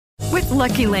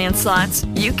Lucky Land Slots,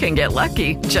 you can get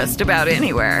lucky just about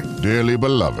anywhere. Dearly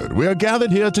beloved, we are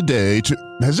gathered here today to...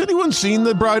 Has anyone seen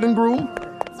the bride and groom?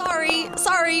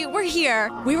 Sorry, we're here.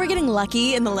 We were getting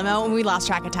lucky in the limo and we lost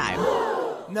track of time.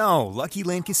 No, Lucky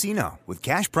Land Casino, with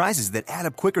cash prizes that add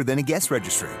up quicker than a guest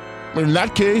registry. In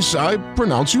that case, I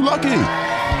pronounce you lucky.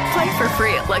 Play for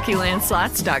free at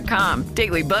LuckyLandSlots.com.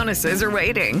 Daily bonuses are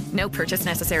waiting. No purchase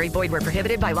necessary. Void where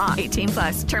prohibited by law.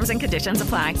 18+. Terms and conditions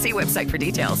apply. See website for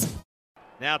details.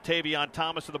 Now Tavion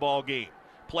Thomas in the ball game.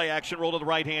 Play action, roll to the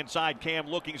right-hand side. Cam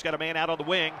looking. He's got a man out on the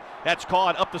wing. That's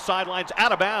caught up the sidelines,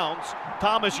 out of bounds.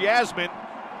 Thomas Yasmin,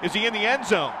 is he in the end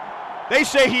zone? They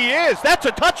say he is. That's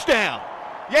a touchdown.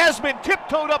 Yasmin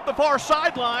tiptoed up the far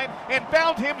sideline and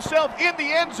found himself in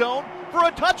the end zone for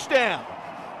a touchdown.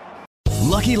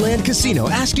 Lucky Land Casino,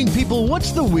 asking people,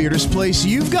 what's the weirdest place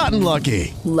you've gotten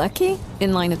lucky? Lucky?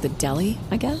 In line at the deli,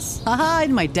 I guess? Aha,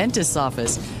 in my dentist's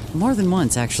office. More than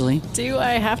once, actually. Do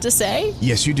I have to say?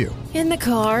 Yes, you do. In the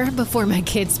car before my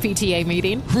kids' PTA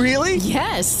meeting. Really?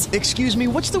 Yes. Excuse me,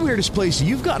 what's the weirdest place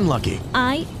you've gotten lucky?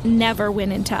 I never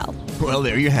win and tell. Well,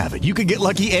 there you have it. You can get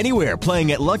lucky anywhere,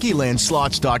 playing at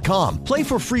LuckyLandSlots.com. Play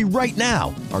for free right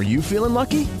now. Are you feeling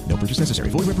lucky? No purchase necessary.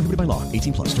 Void where prohibited by law.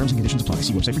 18+. Terms and conditions apply.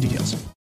 See website for details.